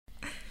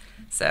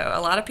So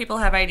a lot of people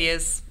have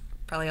ideas,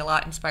 probably a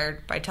lot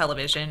inspired by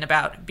television,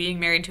 about being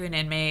married to an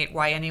inmate,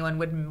 why anyone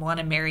would want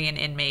to marry an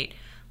inmate.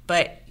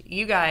 But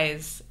you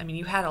guys, I mean,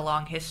 you had a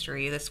long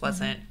history. This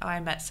wasn't, oh, I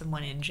met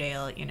someone in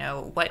jail,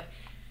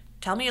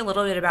 tell me a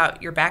little bit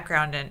about your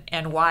background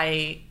and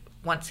why,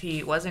 once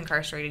he was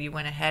incarcerated, you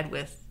went ahead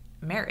with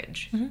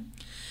marriage.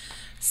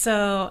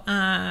 So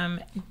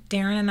Darren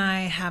and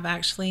I have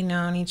actually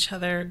known each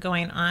other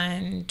going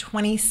on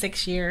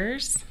 26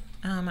 years.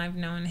 I've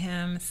known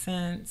him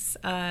since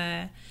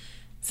I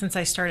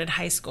started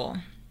high school,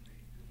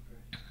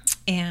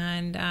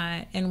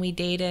 and we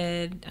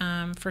dated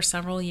for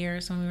several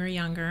years when we were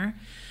younger,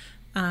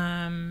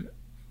 and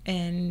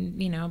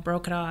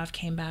broke it off,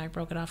 came back,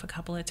 broke it off a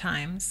couple of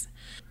times.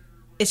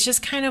 It's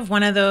just kind of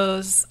one of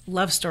those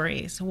love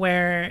stories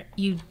where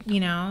you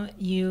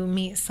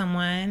meet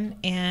someone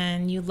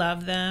and you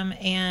love them,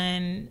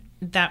 and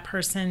that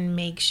person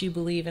makes you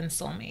believe in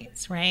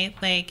soulmates, right?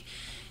 Like,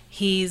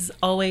 he's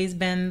always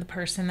been the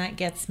person that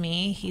gets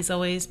me. He's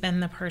always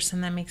been the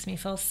person that makes me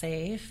feel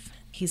safe.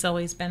 He's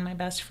always been my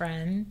best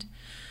friend.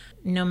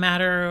 No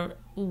matter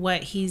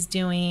what he's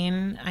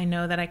doing, I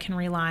know that I can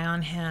rely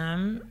on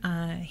him.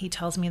 He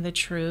tells me the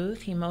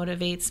truth. He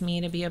motivates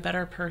me to be a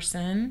better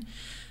person.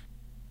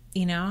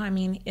 He's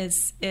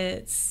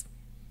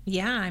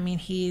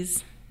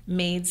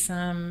made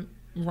some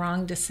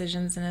wrong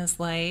decisions in his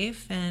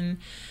life, and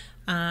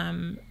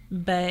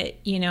but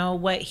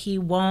what he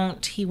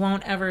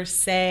won't ever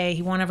say,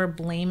 he won't ever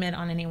blame it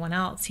on anyone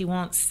else. He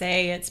won't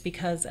say it's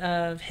because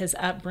of his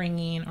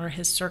upbringing or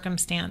his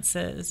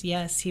circumstances.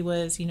 Yes, he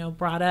was,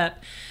 brought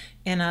up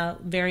in a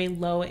very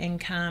low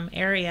income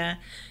area,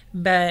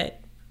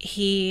 but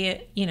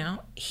he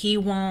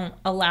won't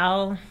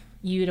allow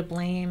you to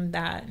blame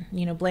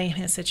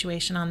his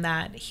situation on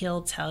that.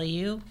 He'll tell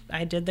you,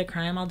 I did the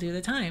crime, I'll do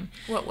the time.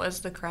 What was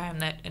the crime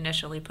that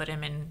initially put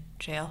him in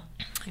jail?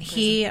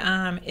 He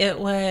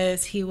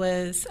was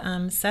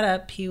set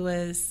up. He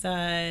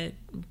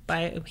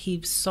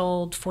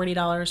sold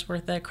 $40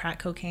 worth of crack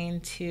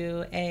cocaine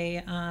to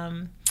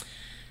an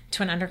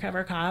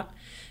undercover cop,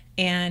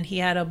 and he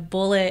had a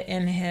bullet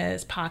in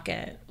his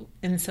pocket,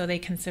 and so they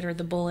considered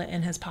the bullet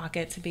in his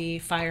pocket to be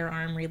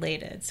firearm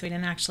related. So he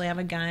didn't actually have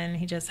a gun,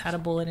 he just had a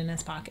bullet in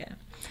his pocket.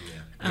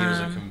 Yeah, he was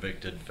a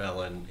convicted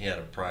felon. He had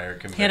a prior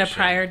conviction. He had a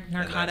prior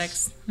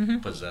narcotics.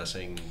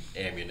 Possessing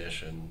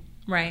ammunition.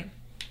 Right.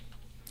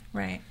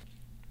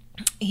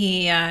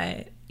 He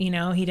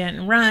he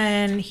didn't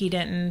run, he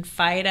didn't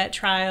fight at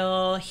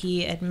trial,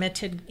 he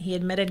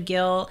admitted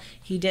guilt,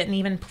 he didn't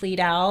even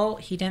plead out,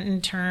 he didn't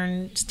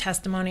turn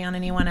testimony on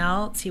anyone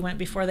else. He went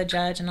before the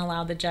judge and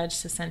allowed the judge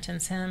to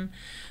sentence him.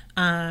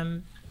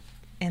 And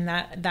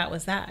that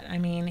was that. I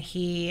mean,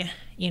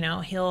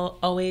 he'll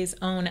always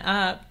own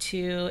up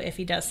to if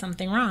he does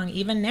something wrong.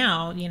 Even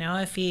now,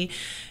 if he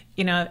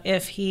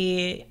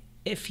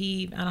I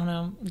don't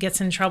know, gets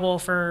in trouble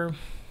for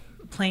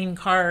playing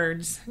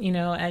cards, you're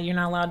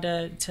not allowed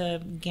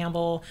to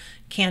gamble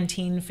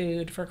canteen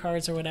food for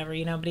cards or whatever,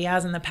 but he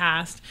has in the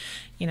past.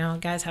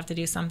 Guys have to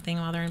do something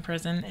while they're in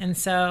prison. And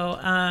so,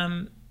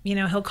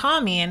 he'll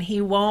call me and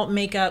he won't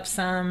make up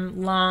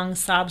some long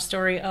sob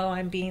story. Oh,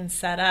 I'm being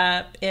set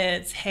up.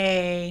 It's,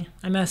 hey,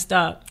 I messed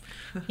up.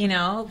 He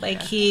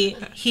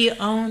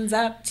owns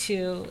up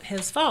to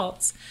his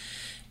faults.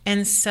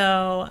 And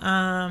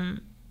so,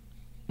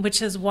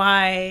 which is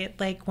why,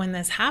 when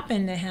this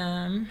happened to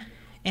him,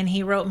 and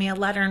he wrote me a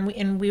letter,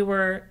 and we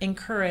were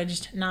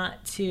encouraged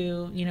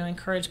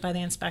encouraged by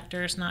the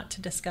inspectors not to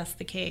discuss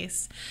the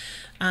case.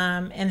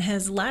 In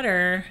his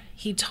letter,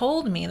 he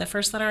told me, the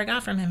first letter I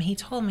got from him, he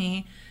told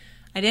me,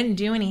 I didn't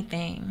do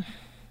anything.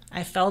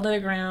 I fell to the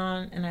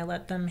ground and I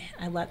let them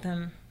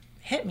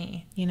hit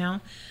me,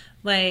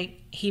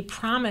 he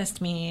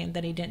promised me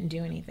that he didn't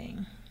do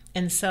anything.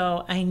 And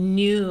so I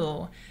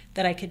knew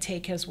that I could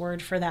take his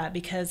word for that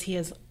because he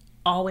has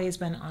always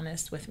been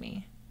honest with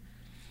me.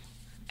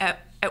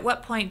 At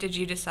what point did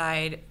you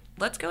decide,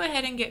 let's go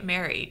ahead and get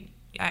married?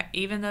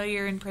 Even though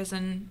you're in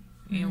prison,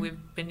 we've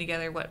been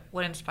together.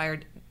 What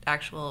inspired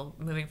actual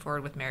moving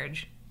forward with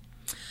marriage?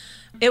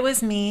 It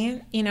was me.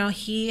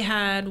 He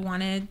had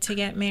wanted to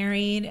get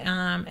married,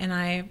 and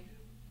I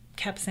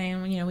kept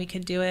saying, we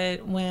could do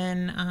it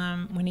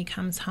when he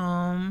comes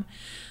home.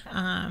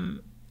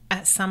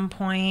 At some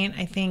point,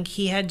 I think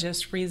he had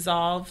just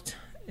resolved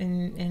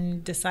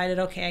and decided,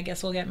 okay, I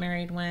guess we'll get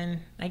married when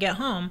I get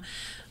home.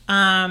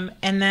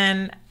 And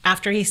then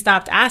after he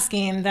stopped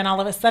asking, then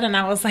all of a sudden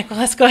I was like, well,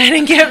 let's go ahead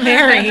and get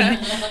married.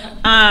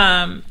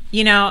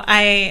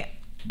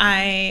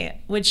 I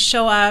would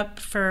show up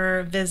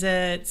for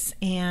visits,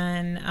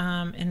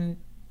 and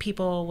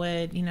people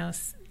would,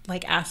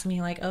 ask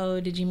me oh,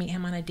 did you meet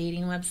him on a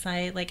dating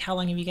website? How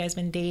long have you guys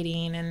been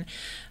dating? And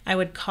I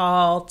would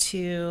call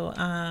to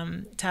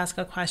ask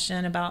a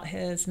question about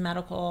his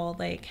medical,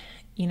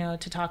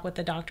 to talk with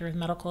the doctor and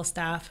medical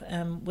staff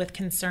with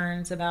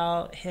concerns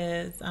about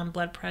his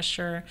blood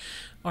pressure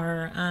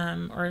or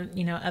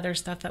other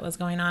stuff that was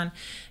going on.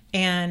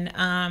 And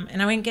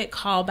I wouldn't get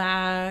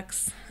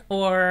callbacks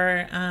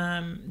Or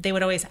they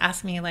would always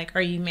ask me, like,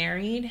 are you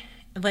married?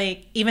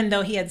 Like, even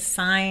though he had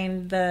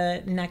signed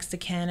the next of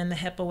kin and the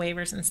HIPAA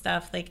waivers and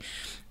stuff, like,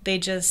 they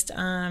just,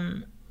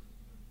 it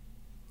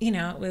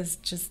was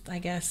just, I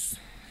guess,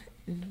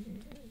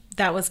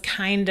 that was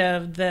kind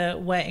of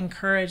what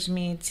encouraged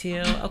me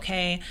to,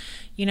 okay,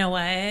 you know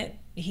what?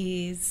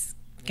 He's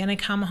going to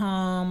come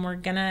home. We're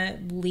going to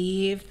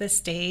leave the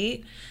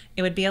state.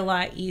 It would be a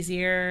lot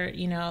easier,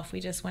 if we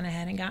just went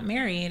ahead and got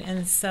married.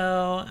 And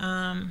so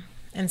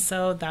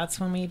that's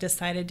when we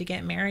decided to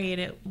get married.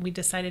 It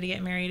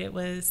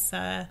was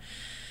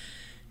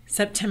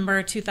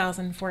September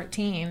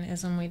 2014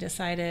 is when we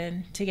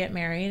decided to get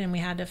married, and we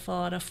had to fill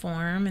out a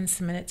form and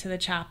submit it to the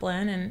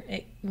chaplain, and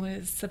it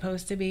was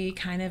supposed to be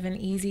kind of an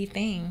easy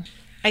thing.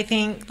 I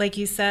think, like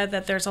you said,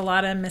 that there's a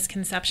lot of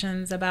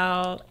misconceptions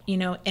about,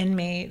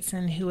 inmates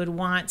and who would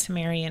want to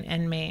marry an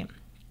inmate.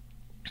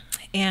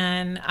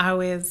 And I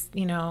always,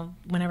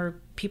 whenever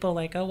people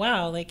like, oh,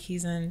 wow, like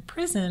he's in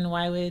prison,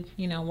 why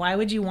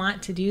would you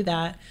want to do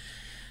that?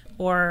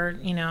 Or,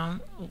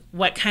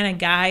 what kind of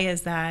guy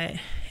is that?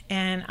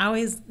 And I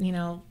always,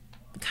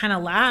 kind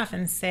of laugh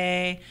and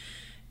say,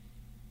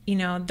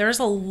 there's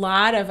a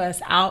lot of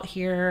us out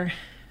here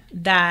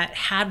that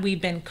had we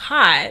been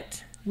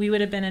caught, we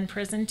would have been in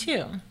prison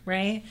too,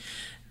 right?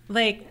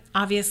 Like,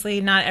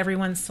 obviously not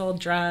everyone's sold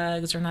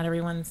drugs, or not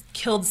everyone's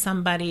killed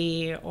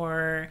somebody,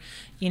 or,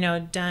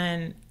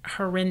 done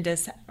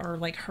horrendous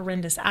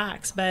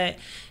acts. But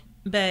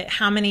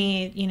how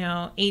many,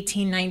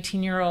 18,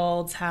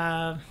 19-year-olds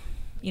have,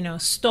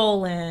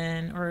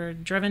 stolen or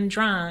driven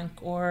drunk,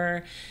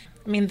 or,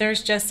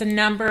 there's just a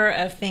number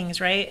of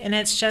things, right? And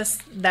it's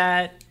just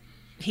that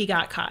he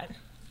got caught,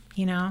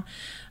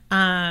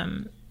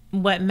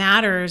 What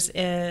matters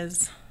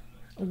is,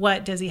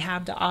 what does he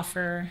have to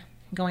offer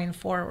going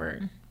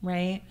forward,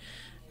 right?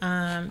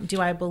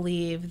 Do I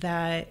believe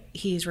that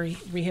he's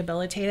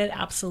rehabilitated?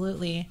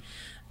 Absolutely.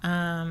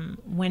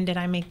 When did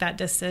I make that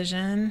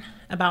decision?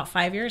 About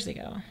 5 years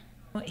ago.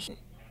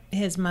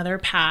 His mother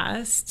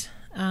passed,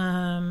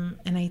 and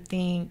I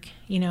think,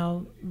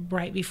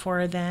 right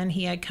before then,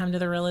 he had come to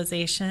the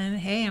realization,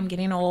 hey, I'm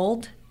getting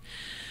old.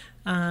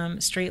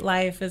 Straight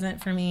life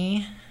isn't for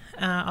me,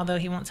 although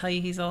he won't tell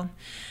you he's old.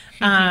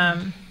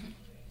 And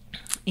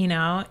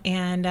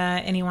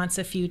he wants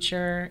a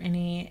future,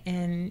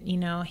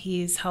 and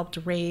he's helped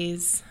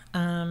raise,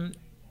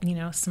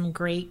 some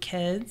great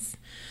kids.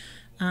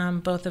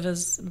 Both of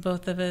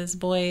his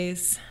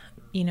boys,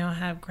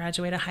 have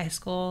graduated high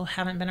school,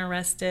 haven't been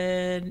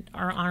arrested,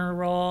 are honor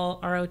roll,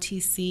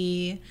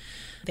 ROTC.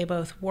 They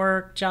both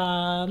work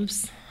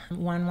jobs.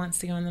 One wants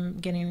to go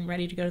getting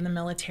ready to go to the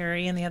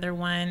military, and the other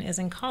one is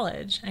in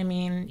college.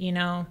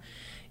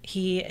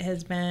 He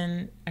has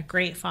been a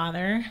great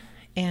father,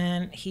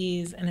 and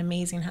he's an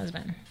amazing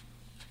husband.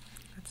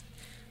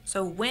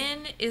 So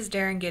when is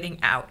Darren getting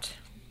out?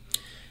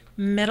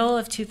 Middle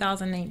of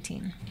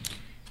 2019.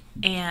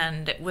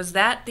 And was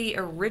that the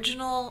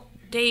original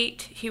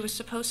date he was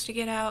supposed to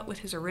get out with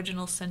his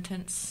original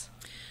sentence?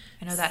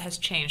 I know that has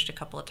changed a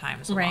couple of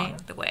times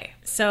along the way.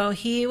 So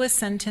he was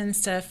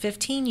sentenced to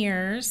 15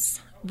 years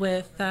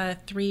with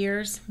 3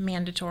 years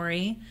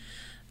mandatory.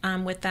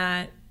 With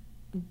that,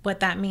 what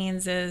that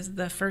means is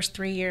the first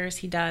 3 years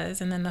he does,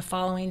 and then the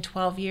following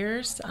 12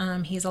 years,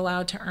 he's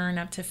allowed to earn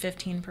up to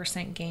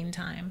 15% gain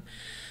time.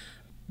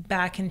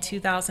 Back in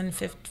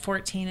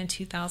 2014 and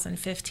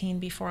 2015,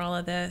 before all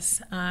of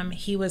this,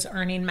 he was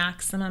earning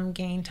maximum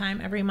gain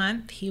time every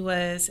month. He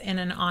was in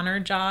an honor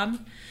job.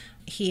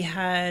 He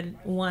had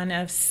one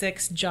of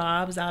 6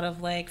 jobs out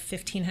of like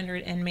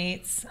 1,500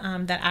 inmates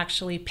that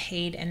actually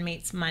paid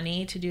inmates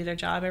money to do their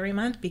job every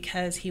month,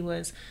 because he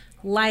was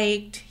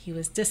liked, he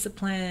was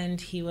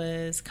disciplined, he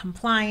was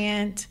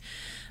compliant.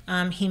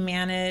 He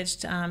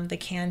managed the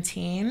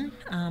canteen,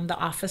 the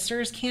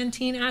officers'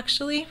 canteen,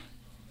 actually.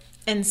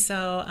 And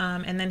so,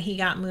 and then he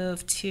got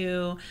moved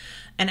to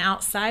an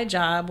outside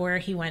job where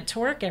he went to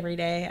work every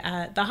day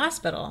at the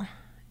hospital.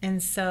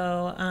 And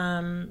so,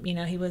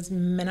 he was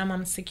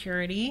minimum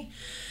security.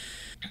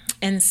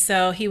 And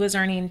so he was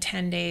earning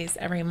 10 days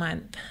every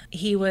month.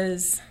 He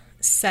was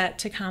set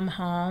to come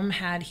home.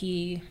 Had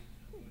he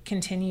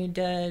continued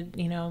to,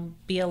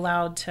 be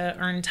allowed to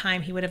earn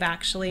time, he would have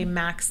actually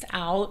maxed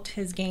out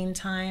his gain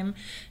time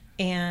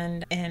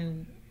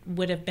and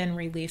would have been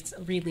released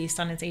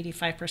on its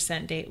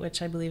 85% date,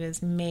 which I believe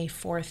is May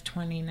 4th,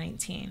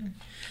 2019.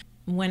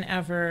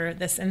 Whenever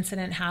this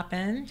incident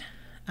happened,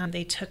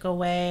 they took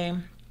away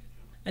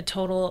a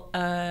total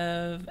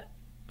of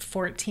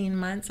 14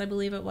 months, I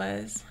believe it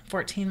was,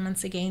 14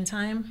 months of gain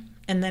time.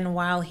 And then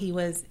while he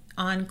was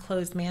on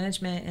closed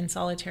management in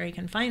solitary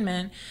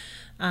confinement,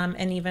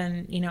 and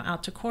even,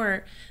 out to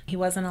court, he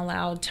wasn't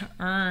allowed to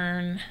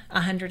earn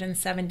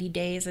 170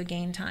 days of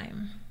gain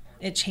time.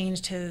 It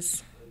changed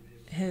his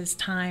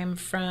time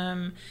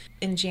from,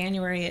 in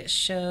January, it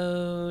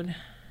showed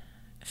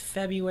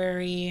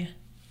February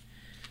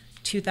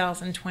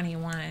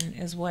 2021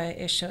 is what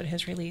it showed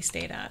his release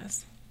date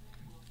as.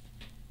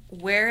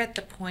 Where at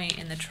the point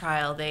in the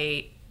trial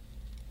they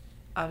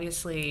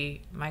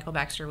obviously Michael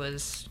Baxter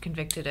was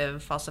convicted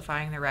of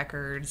falsifying the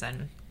records,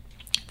 and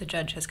the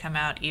judge has come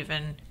out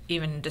even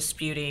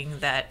disputing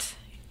that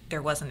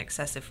there wasn't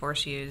excessive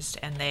force used,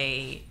 and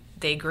they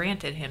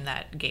granted him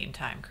that game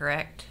time,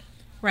 correct?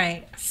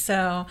 Right.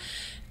 So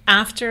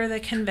after the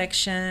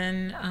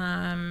conviction,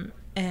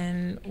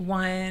 and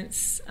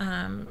once,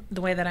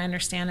 the way that I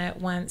understand it,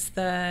 once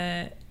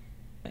the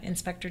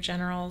Inspector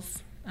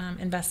General's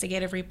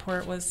investigative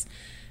report was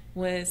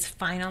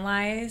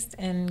finalized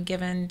and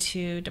given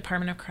to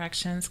Department of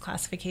Corrections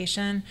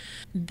classification,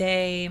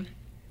 they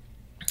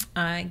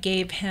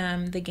gave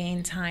him the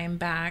gain time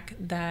back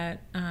that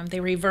they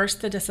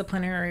reversed the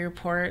disciplinary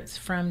reports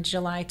from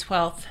July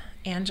 12th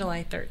and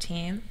July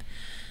 13th,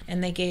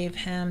 and they gave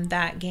him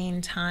that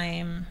gain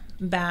time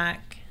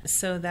back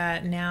so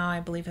that now I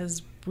believe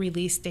his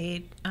release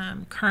date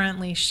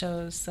currently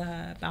shows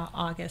about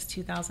August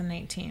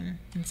 2018.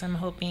 And so I'm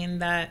hoping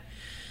that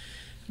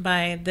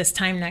by this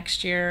time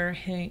next year,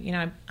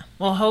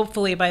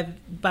 hopefully by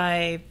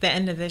the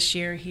end of this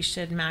year, he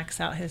should max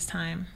out his time.